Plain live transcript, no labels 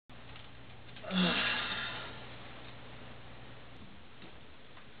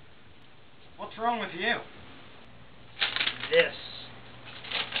What's wrong with you? This.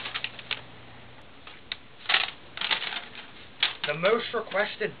 The most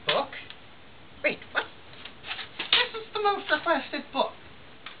requested book? Wait, what? This is the most requested book.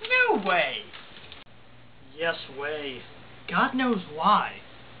 No way! Yes way. God knows why.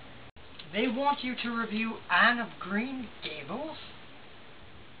 They want you to review Anne of Green Gables?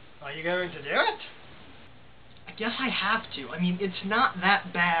 Are you going to do it? I guess I have to. I mean, it's not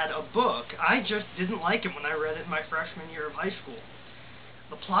that bad a book. I just didn't like it when I read it in my freshman year of high school.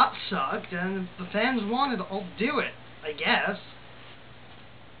 The plot sucked, and if the fans want it, I'll do it, I guess.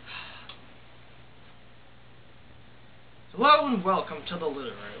 Hello and welcome to the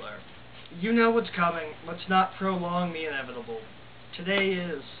Literary Lair. You know what's coming. Let's not prolong the inevitable. Today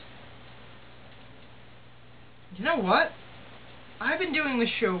is... You know what? I've been doing this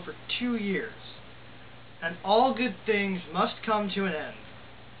show for 2 years, and all good things must come to an end.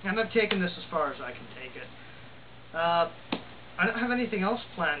 And I've taken this as far as I can take it. I don't have anything else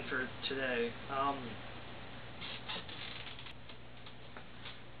planned for today.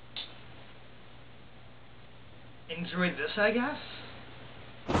 Enjoy this, I guess?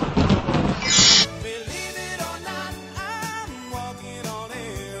 Believe it or not, I'm walking on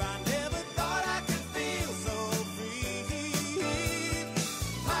air. I never thought I could feel so free.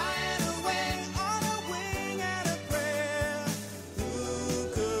 Flying away on a wing and a prayer. Who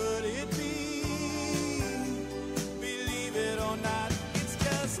could it be? Believe it or not, it's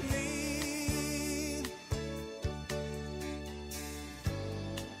just me.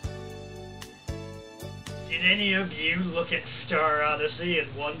 Did any of you look at Star Odyssey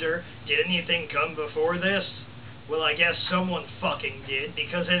and wonder, did anything come before this? Well, I guess someone fucking did,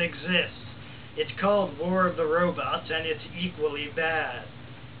 because it exists. It's called War of the Robots, and it's equally bad.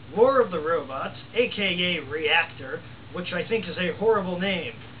 War of the Robots, aka Reactor, which I think is a horrible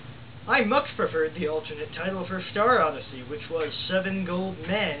name. I much preferred the alternate title for Star Odyssey, which was 7 Gold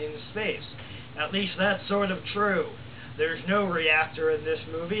Men in Space. At least that's sort of true. There's no reactor in this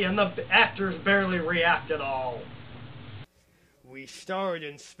movie, and the actors barely react at all. We start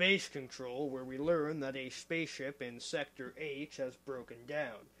in Space Control, where we learn that a spaceship in Sector H has broken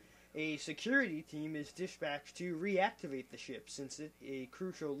down. A security team is dispatched to reactivate the ship, since it's a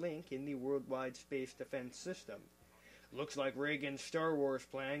crucial link in the worldwide space defense system. Looks like Reagan's Star Wars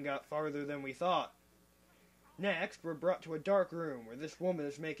plan got farther than we thought. Next, we're brought to a dark room, where this woman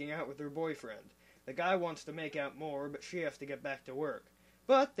is making out with her boyfriend. The guy wants to make out more, but she has to get back to work.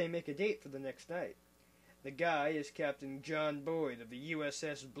 But they make a date for the next night. The guy is Captain John Boyd of the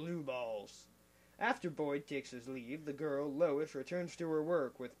USS Blue Balls. After Boyd takes his leave, the girl, Lois, returns to her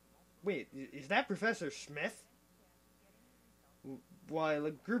work with... Wait, is that Professor Smith? While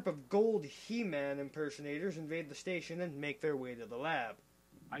a group of gold He-Man impersonators invade the station and make their way to the lab.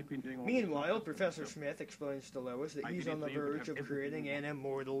 Meanwhile, Professor Smith explains to Lois that he's on the verge of creating an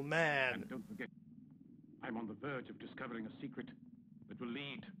immortal man. And don't forget, I'm on the verge of discovering a secret that will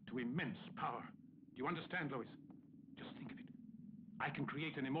lead to immense power. Do you understand, Lois? Just think of it. I can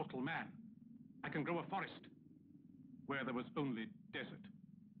create an immortal man. I can grow a forest where there was only desert.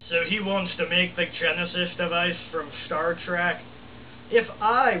 So he wants to make the Genesis device from Star Trek? If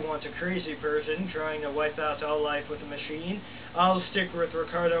I want a crazy person trying to wipe out all life with a machine, I'll stick with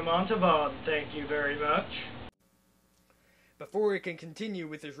Ricardo Montalban, thank you very much. Before he can continue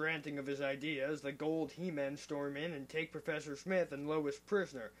with his ranting of his ideas, the gold He-Men storm in and take Professor Smith and Lois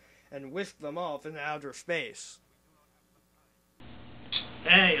prisoner, and whisk them off into outer space.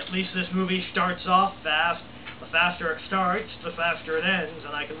 Hey, at least this movie starts off fast. The faster it starts, the faster it ends,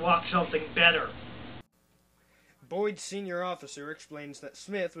 and I can watch something better. Boyd's senior officer explains that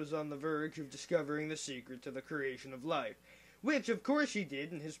Smith was on the verge of discovering the secret to the creation of life, which of course he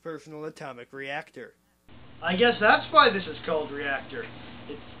did in his personal atomic reactor. I guess that's why this is called Reactor.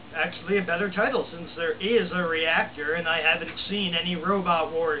 It's actually a better title since there is a reactor and I haven't seen any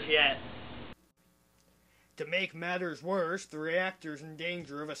robot wars yet. To make matters worse, the reactor's in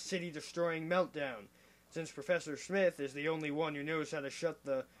danger of a city-destroying meltdown. Since Professor Smith is the only one who knows how to shut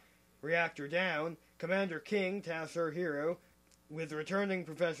the reactor down, Commander King tasks our hero with returning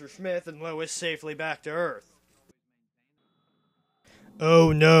Professor Smith and Lois safely back to Earth.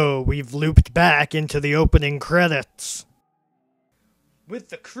 Oh no, we've looped back into the opening credits. With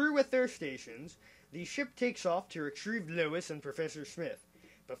the crew at their stations, the ship takes off to retrieve Lois and Professor Smith.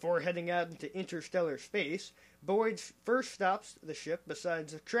 Before heading out into interstellar space, Boyd first stops the ship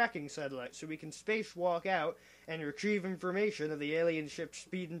beside a tracking satellite so we can spacewalk out and retrieve information of the alien ship's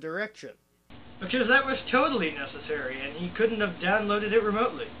speed and direction. Because that was totally necessary, and he couldn't have downloaded it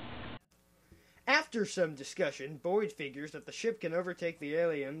remotely. After some discussion, Boyd figures that the ship can overtake the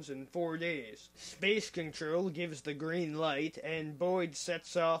aliens in 4 days. Space Control gives the green light, and Boyd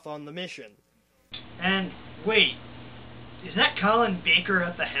sets off on the mission. And, wait, is that Colin Baker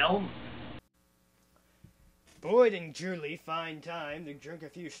at the helm? Boyd and Julie find time to drink a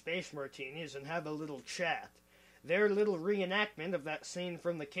few space martinis and have a little chat. Their little reenactment of that scene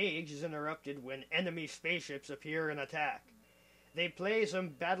from The Cage is interrupted when enemy spaceships appear and attack. They play some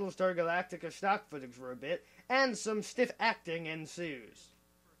Battlestar Galactica stock footage for a bit, and some stiff acting ensues.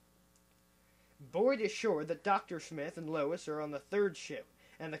 Boyd is sure that Dr. Smith and Lois are on the third ship,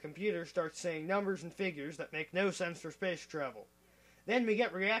 and the computer starts saying numbers and figures that make no sense for space travel. Then we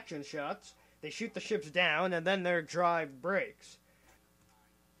get reaction shots, they shoot the ships down, and then their drive breaks.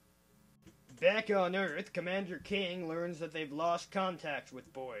 Back on Earth, Commander King learns that they've lost contact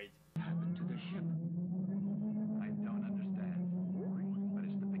with Boyd. What happened to the ship? I don't understand. But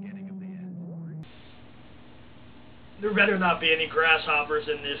it's the beginning of the end. There better not be any grasshoppers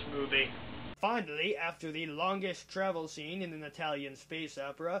in this movie. Finally, after the longest travel scene in an Italian space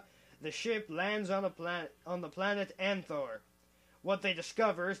opera, the ship lands on the planet Anthor. What they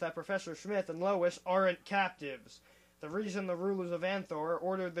discover is that Professor Smith and Lois aren't captives. The reason the rulers of Anthor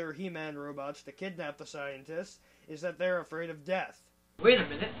ordered their He-Man robots to kidnap the scientists is that they're afraid of death. Wait a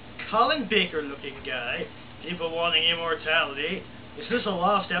minute. Colin Baker looking guy. People wanting immortality. Is this a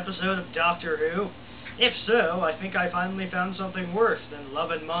lost episode of Doctor Who? If so, I think I finally found something worse than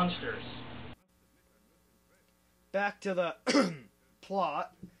loving monsters. Back to the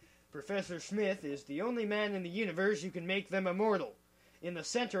plot. Professor Smith is the only man in the universe who can make them immortal. In the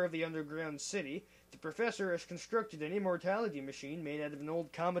center of the underground city, the professor has constructed an immortality machine made out of an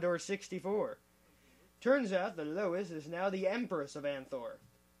old Commodore 64. Turns out that Lois is now the Empress of Anthor.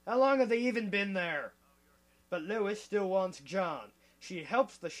 How long have they even been there? But Lois still wants John. She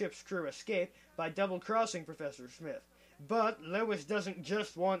helps the ship's crew escape by double-crossing Professor Smith. But Lois doesn't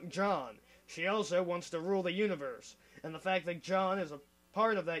just want John. She also wants to rule the universe. And the fact that John is a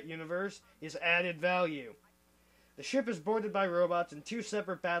part of that universe is added value. The ship is boarded by robots and 2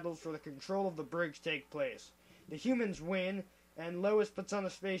 separate battles for the control of the bridge take place. The humans win, and Lois puts on a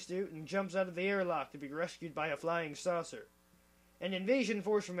spacesuit and jumps out of the airlock to be rescued by a flying saucer. An invasion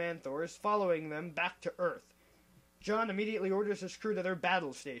force from Anthor is following them back to Earth. John immediately orders his crew to their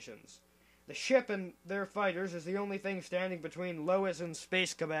battle stations. The ship and their fighters is the only thing standing between Lois and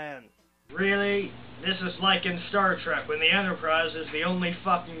Space Command. Really? This is like in Star Trek when the Enterprise is the only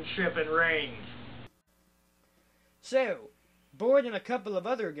fucking ship in range. So, Boyd and a couple of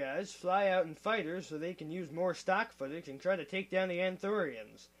other guys fly out in fighters so they can use more stock footage and try to take down the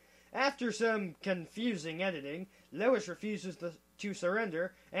Anthorians. After some confusing editing, Lois refuses to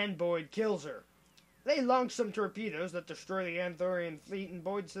surrender, and Boyd kills her. They launch some torpedoes that destroy the Anthorian fleet, and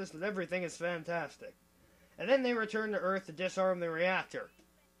Boyd says that everything is fantastic. And then they return to Earth to disarm the reactor.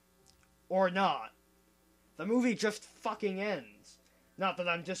 Or not. The movie just fucking ends. Not that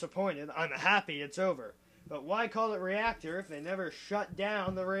I'm disappointed, I'm happy it's over. But why call it reactor if they never shut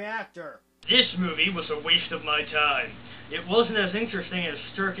down the reactor? This movie was a waste of my time. It wasn't as interesting as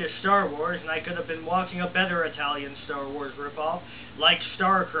Turkish Star Wars, and I could have been watching a better Italian Star Wars ripoff, like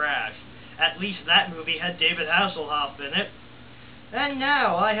Star Crash. At least that movie had David Hasselhoff in it. And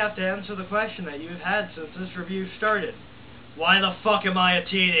now I have to answer the question that you've had since this review started. Why the fuck am I a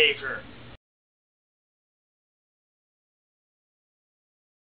teenager?